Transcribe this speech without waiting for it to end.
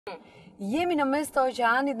Jemi në mes të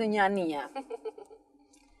oqeanit në një anije.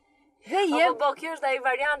 Dhe jem... Po, kjo është ai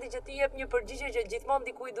varianti që ti jep një përgjigje që gjithmonë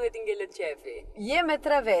dikuj duhet i ngelet qefi. Jeme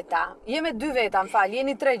 3 veta, jeme 2 veta, m'fal,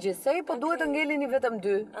 jeni 3 gjithsej, po duhet të ngeleni vetëm 2.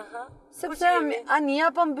 Sepse anija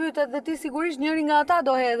po mbytet dhe ti sigurisht njëri nga ata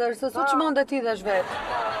do hedhër, se su çmon dhe ti dhesh vetë.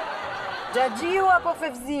 Xhaxhiu apo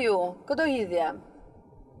Fevziu, këdo hidhje?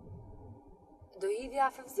 Do hidhja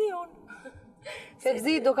Fevziun.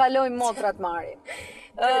 Fevzi do kaloj motrat mari.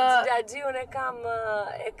 Xhaxhiun kam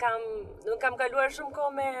kaluar shumë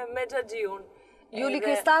kohë me Xhaxhiun. Juli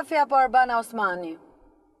Kristafi apo Arbana Osmani?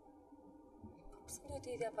 Pse duhet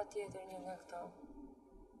hidhja patjetër një nga këto?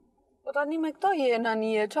 Po tani me këto je në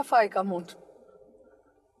anije, qa faj ka mund?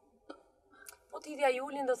 Po t'hidhja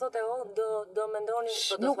Julin do thotë do mendoni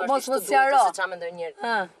nuk mos më sqaro. Se ç'a mendon njëri.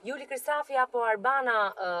 Juli Kristafi apo Arbana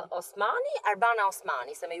Osmani? Arbana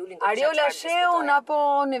Osmani, se me Julin do të Jonida Shehut apo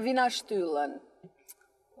Nevina Shtyllën?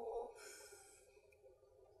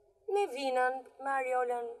 Me Vinën, me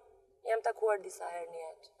Ariolën jam takuar disa herë në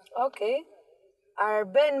jetë. Okej.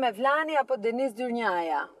 Arben me Vlani apo Denis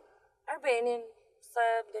Dyrnjaja? Arbenin, se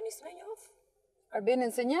Denisin e njoh.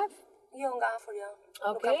 Arbenin se njeh? Jo, nga afër jo.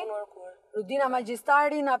 Nuk ka punuar kur. Rudina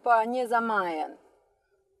Magjistarin apo Anjeza Majen?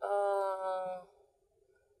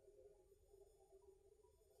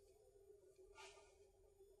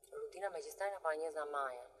 Rudina Magjistarin apo Anjeza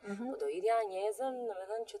Majen? Po do hidhja Anjezën,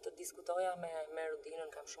 domethënë që të diskutoja me Rudinën,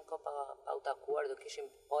 kam shumë kohë pa u takuar, do kishim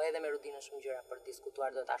po edhe me Rudinën shumë gjëra për diskutuar,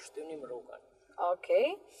 do ta shtynim rrugën. Okej.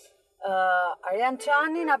 Arjan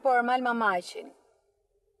Çanin apo Ermal Mamaqin?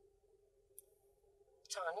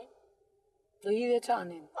 Çanin? Do hidhje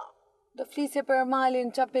Çanin. Do flisje për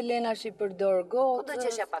Ermalin, qa pelenash i përdor gotë? Po do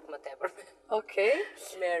qeshja pak më tepër. Okej.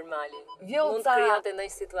 Me Ermalin. Vjolca... Mund të krijote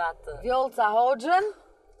ndonjë situatë. Vjolca Hoxhën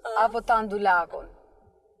apo Tandulakun?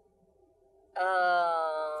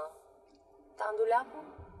 Tandulakun?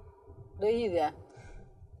 Do hidhje.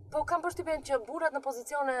 Po kam përshtypjen që burrat në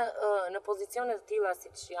pozicione të tilla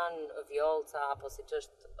siç janë Vjolca apo siç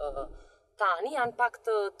është tani janë pak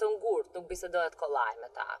të ngurtë, nuk bisedohet kollaj me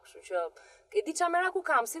ta. Kështu që e di çfarë meraku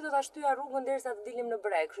kam, si do ta shtyja rrugën derisa të dilim në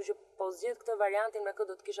breg. Kështu që po zgjedh këtë variantin me këtë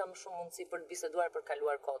do të kisha më shumë mundësi për të biseduar për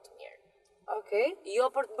kaluar kohë të mirë. Okej. Jo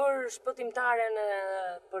për të bërë shpëtimtaren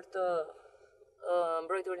për të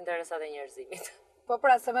mbrojtur interesat e njerëzimit. Po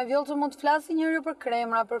pra, se me Vjolcën mund të flasi njëri për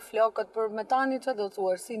kremra, për flokët, për metani që do të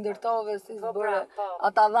thuar, si ndërtove, si zbërë,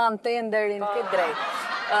 ata dhanë tenderin, këtë drejt.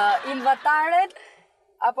 Ilvataren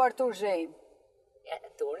apo Artur Zhejn?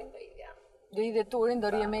 Turin do hidhja. Do hidhje Turin, do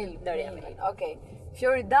rije me il. Do rije me il. Okej.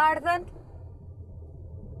 Fjori Dardhen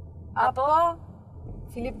apo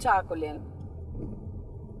Filip Çakullin?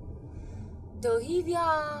 Do hidhja,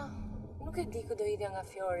 nuk e di kë do hidhja nga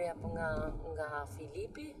Fjori apo nga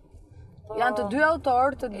Filipi. Janë të dy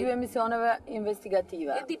autorë të dy emisioneve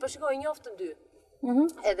investigative. E di, po shikoj, njoh të dy.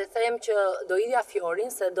 Edhe them që do hidhja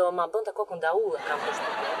Fjorin, se do ma bënte kokën daullë, kam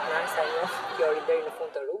përshtypjen, sa njoh Fjorin deri në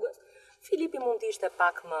fund të rrugës. Filipi mund të ishte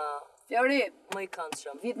pak më... Fjori, më i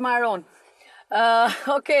këndshëm. Vit Maron.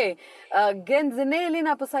 Okej, Genzenelin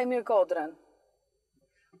apo Sajmir Kodrën?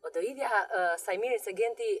 Po do hidhja Sajmirin, se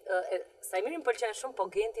Genti, Sajmirin pëlqen shumë, po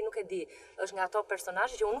Genti nuk e di, është nga ato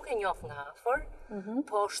personazhe që unë nuk e njoh nga afër,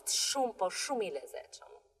 po është shumë i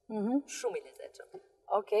lezetshëm. Shumë i lezetshëm.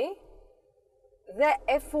 Okej. Dhe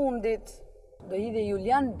e fundit, do hidhje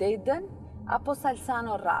Julian Dedën apo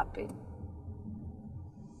Salsano Rapi?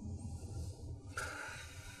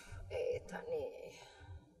 Tani,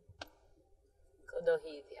 kë do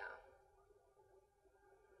hidhja?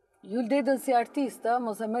 Jul Dedën si artistë,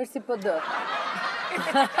 mos e mërë si PD.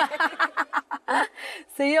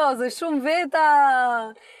 Se jo, se shumë veta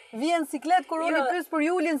vjen siklet kur unë i pyes për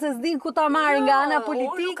Julin se s'din ku ta marrin nga ana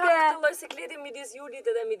politike. Unë nuk kam këtë lloj sikleti midis Julit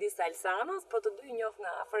edhe midis Salsanos, po të dy njoh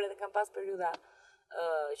nga afër edhe kam pas periudha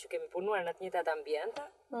që kemi punuar në të njëjtat ambiente.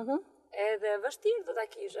 Edhe vështirë do ta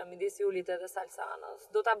kisha midis Julit edhe Salsanos.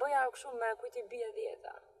 Do ta bëja kështu me kujt i bie 10.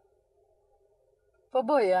 Po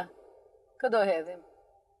bëja. Kë do hedhim?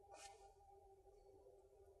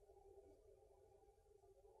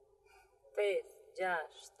 5,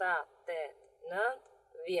 6, 7, 8, 9,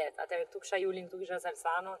 10. Atëherë këtu kisha Julin, këtu kisha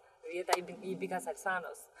Salsanon, 10 i bika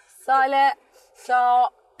Salsanos. Sale,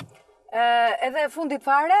 edhe fundit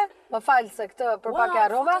fare, më falë se këtë për pak e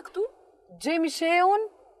arrova.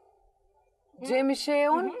 Gjemi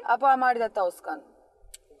Shehun apo Amarda Toskën?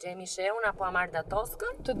 Gjemi Shehun apo Amarda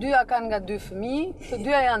Toskën? Të dyja kanë nga 2 fëmijë, të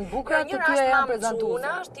dyja janë bukura, të dyja janë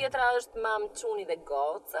prezantuese. Tjetra është Mam Çuni dhe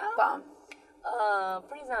Goca. Pam.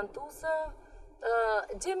 Prezantuese.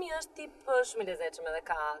 Gjemi është tip shumë i lezetshëm edhe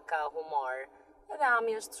ka humor. Edhe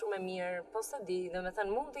Ami është shumë e mirë, po se di, dhe me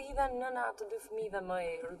thënë mund të hidhen nëna të dy fëmijëve më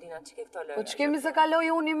Rudina, çike këto lëre. Po ç'kemi se kaloj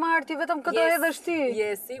unë i marr ti vetëm këto hedhësh ti. Je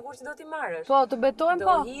sigur që do t'i marrësh? Po, të betojmë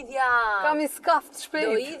po. Do hidhja... Kam i skaft shpejt.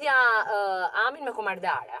 Do hidhja Amin me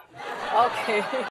komardare. Okej.